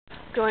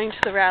going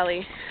to the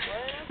rally.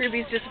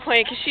 Ruby's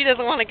disappointed because she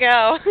doesn't want to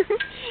go.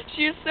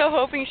 She was so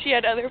hoping she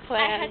had other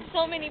plans. I had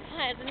so many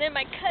plans, and then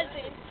my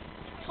cousin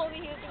told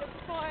me he was going to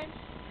perform.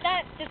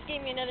 That just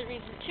gave me another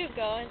reason to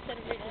go instead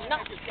of a reason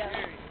not to go.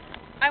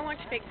 I want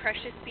to make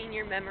precious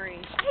senior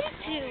memories. I do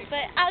too,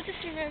 but I'll just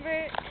remember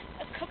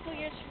a couple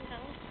years from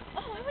now.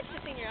 Oh, I went to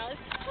the senior rally.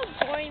 How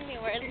boring they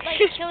were. It's like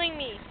killing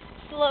me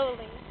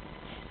slowly.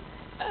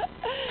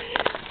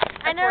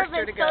 I've never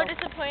been so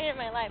disappointed in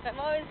my life. I've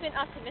always been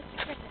an optimistic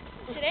person.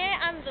 Today,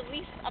 I'm the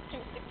least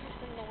optimistic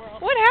person in the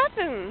world. What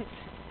happened?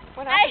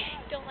 What happened?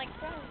 I don't like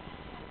friends.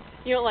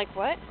 You don't like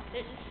what?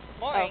 They're just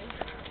boring.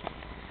 Oh.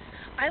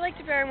 I liked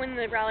it better when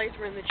the rallies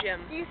were in the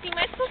gym. Do you see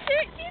my school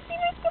spirit? Do you see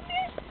my school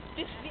spirit?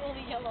 This is the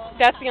only yellow.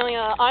 That's the only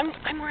yellow.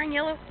 I'm wearing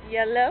yellow.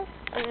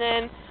 And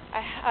then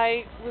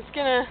I was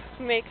gonna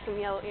make some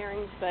yellow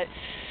earrings, but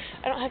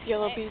I don't have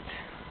yellow beads.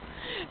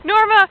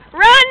 Norma,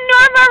 run!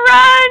 Norma,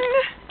 run!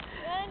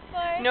 Run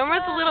for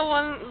Norma's the little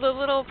one, the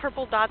little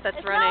purple dot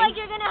that's running. It's not like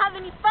you're gonna have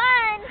any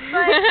fun,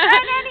 but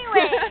run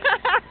anyway.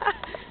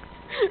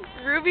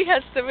 Ruby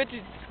has so much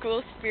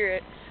school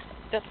spirit.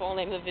 That's what I'll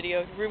name the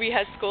video. Ruby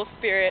has school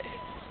spirit.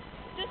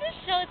 Does it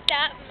show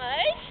that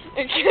much?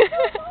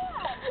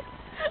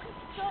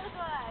 So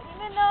glad.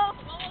 Even though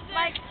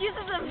my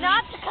excuses of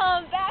not to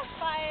come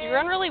backfire. You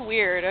run really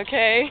weird,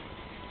 okay?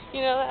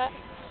 You know that?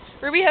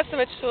 Ruby has so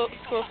much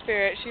school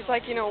spirit. She's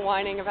like, you know,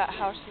 whining about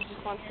how she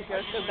just wants to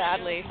go so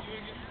badly.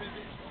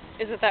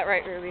 Isn't that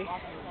right, Ruby?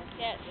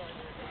 Yes.